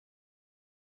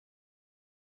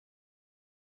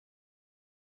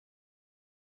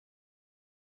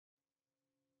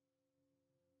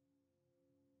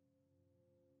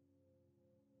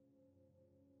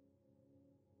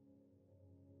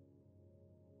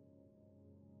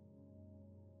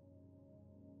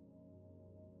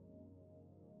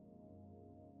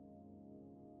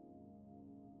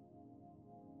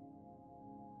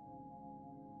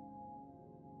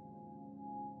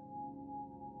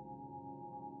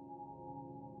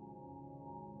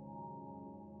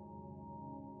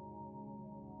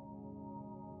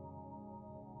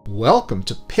Welcome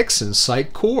to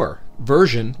PixInsight Core,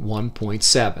 version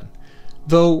 1.7.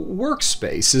 Though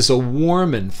Workspace is a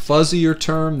warm and fuzzier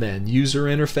term than user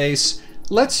interface,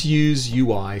 let's use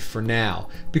UI for now,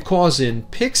 because in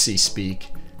Pixie speak,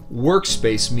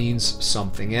 Workspace means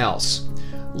something else.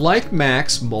 Like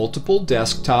Mac's multiple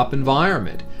desktop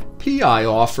environment, PI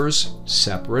offers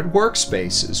separate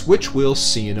workspaces, which we'll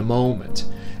see in a moment.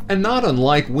 And not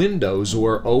unlike Windows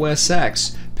or OS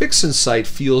X, PixInsight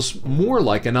feels more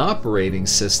like an operating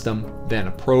system than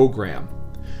a program.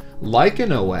 Like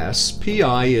an OS,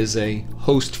 PI is a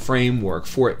host framework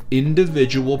for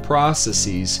individual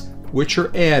processes which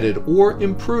are added or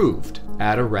improved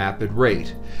at a rapid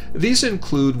rate. These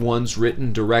include ones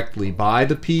written directly by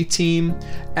the P team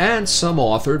and some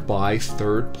authored by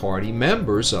third-party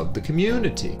members of the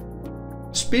community.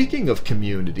 Speaking of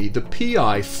community, the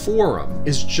PI forum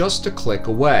is just a click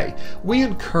away. We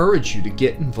encourage you to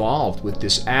get involved with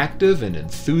this active and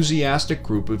enthusiastic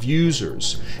group of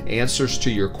users. Answers to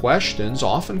your questions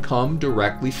often come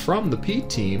directly from the P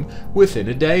team within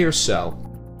a day or so.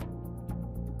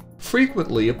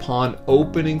 Frequently upon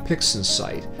opening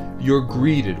PixInsight, you're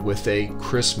greeted with a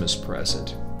Christmas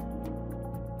present.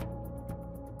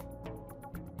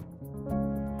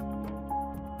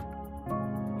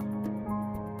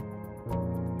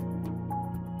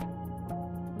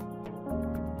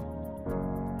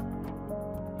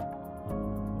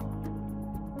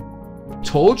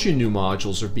 Told you new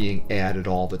modules are being added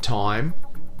all the time.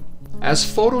 As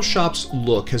Photoshop's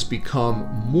look has become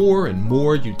more and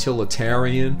more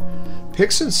utilitarian,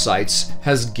 PixInsight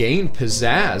has gained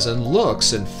pizzazz and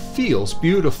looks and feels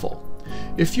beautiful.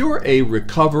 If you're a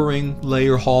recovering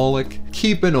layerholic,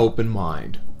 keep an open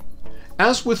mind.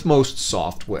 As with most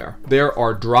software, there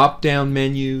are drop-down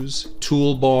menus,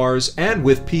 toolbars, and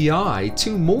with PI,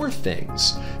 two more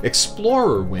things: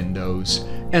 Explorer windows,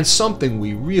 and something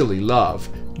we really love,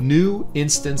 new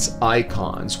instance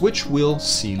icons, which we'll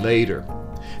see later.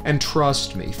 And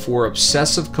trust me, for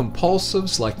obsessive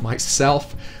compulsives like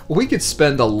myself, we could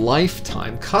spend a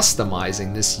lifetime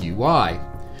customizing this UI.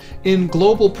 In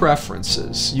Global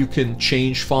Preferences, you can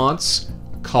change fonts,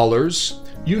 colors,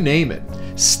 you name it.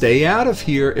 Stay out of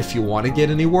here if you want to get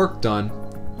any work done.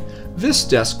 This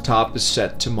desktop is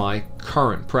set to my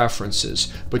current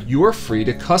preferences, but you're free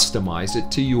to customize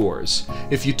it to yours.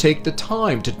 If you take the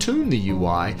time to tune the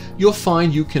UI, you'll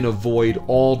find you can avoid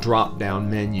all drop-down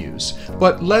menus.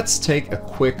 But let's take a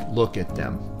quick look at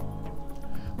them.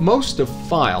 Most of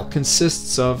File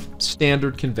consists of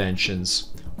standard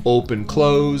conventions: open,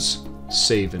 close,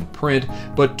 save and print,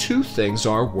 but two things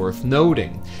are worth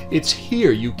noting. It's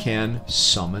here you can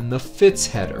summon the fits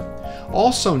header.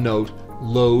 Also note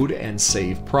load and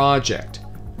save project.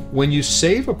 When you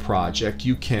save a project,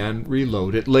 you can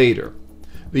reload it later.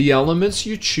 The elements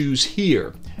you choose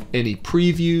here, any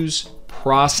previews,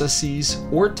 processes,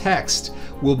 or text,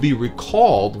 will be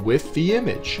recalled with the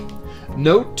image.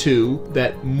 Note too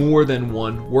that more than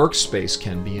one workspace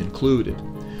can be included.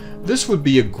 This would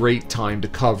be a great time to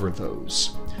cover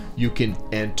those. You can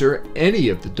enter any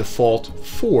of the default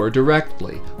 4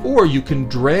 directly, or you can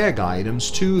drag items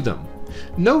to them.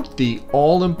 Note the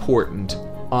all-important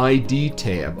ID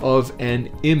tab of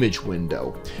an image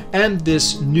window, and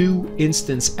this new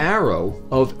instance arrow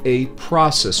of a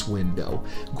process window.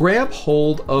 Grab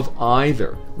hold of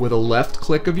either with a left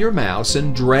click of your mouse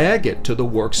and drag it to the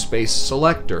workspace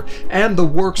selector and the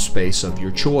workspace of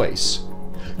your choice.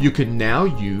 You can now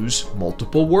use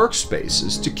multiple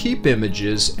workspaces to keep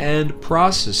images and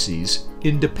processes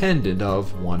independent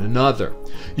of one another.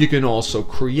 You can also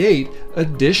create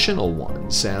additional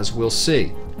ones, as we'll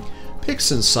see.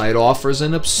 PixInsight offers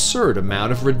an absurd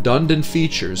amount of redundant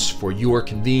features for your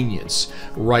convenience.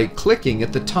 Right-clicking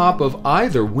at the top of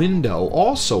either window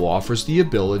also offers the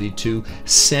ability to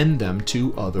send them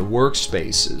to other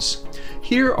workspaces.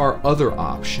 Here are other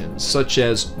options such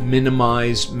as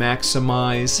minimize,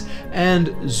 maximize,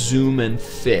 and zoom and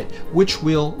fit, which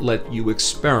we'll let you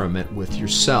experiment with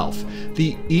yourself.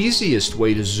 The easiest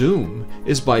way to zoom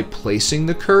is by placing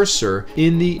the cursor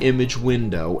in the image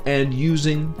window and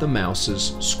using the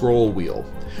mouse's scroll wheel.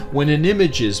 When an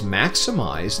image is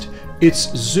maximized,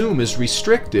 its zoom is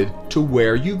restricted to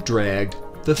where you've dragged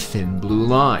the thin blue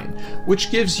line,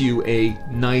 which gives you a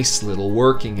nice little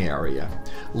working area.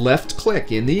 Left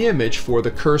click in the image for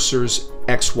the cursor's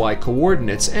XY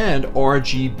coordinates and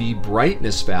RGB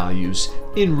brightness values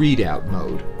in readout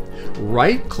mode.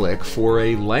 Right click for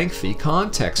a lengthy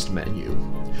context menu.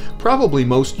 Probably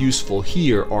most useful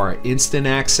here are instant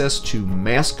access to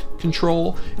mask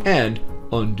control and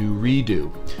undo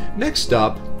redo. Next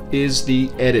up, is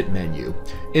the Edit menu.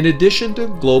 In addition to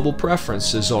global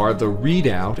preferences are the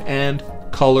Readout and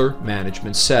Color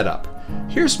Management Setup.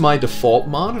 Here's my default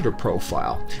monitor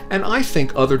profile, and I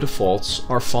think other defaults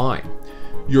are fine.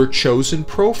 Your chosen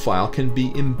profile can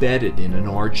be embedded in an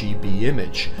RGB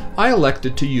image. I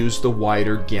elected to use the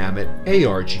wider gamut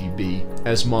ARGB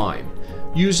as mine.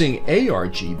 Using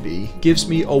ARGB gives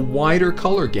me a wider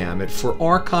color gamut for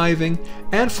archiving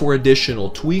and for additional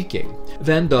tweaking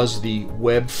than does the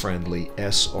web-friendly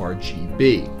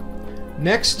sRGB.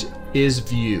 Next is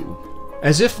View.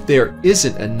 As if there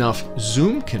isn't enough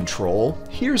zoom control,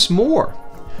 here's more.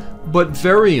 But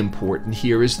very important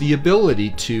here is the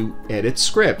ability to edit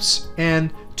scripts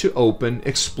and to open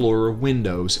Explorer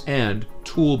windows and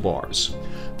toolbars.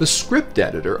 The script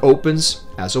editor opens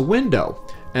as a window,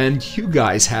 and you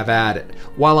guys have at it.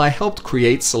 While I helped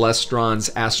create Celestron's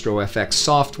AstroFX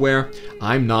software,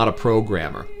 I'm not a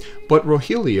programmer, but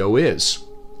Rogelio is.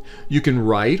 You can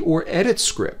write or edit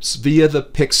scripts via the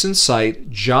PixInsight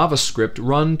JavaScript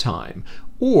runtime,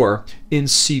 or in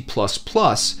C++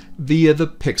 via the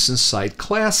PixInsight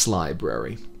class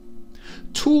library.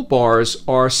 Toolbars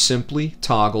are simply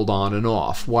toggled on and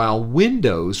off, while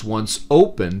windows, once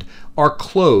opened, are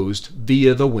closed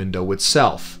via the window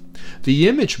itself. The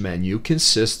image menu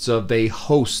consists of a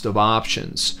host of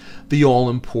options. The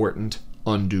all-important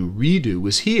Undo-Redo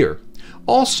is here,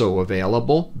 also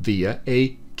available via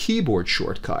a keyboard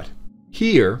shortcut,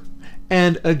 here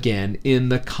and again in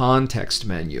the context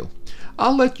menu.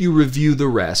 I'll let you review the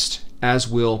rest as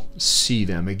we'll see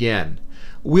them again.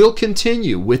 We'll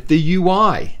continue with the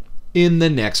UI in the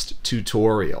next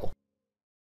tutorial.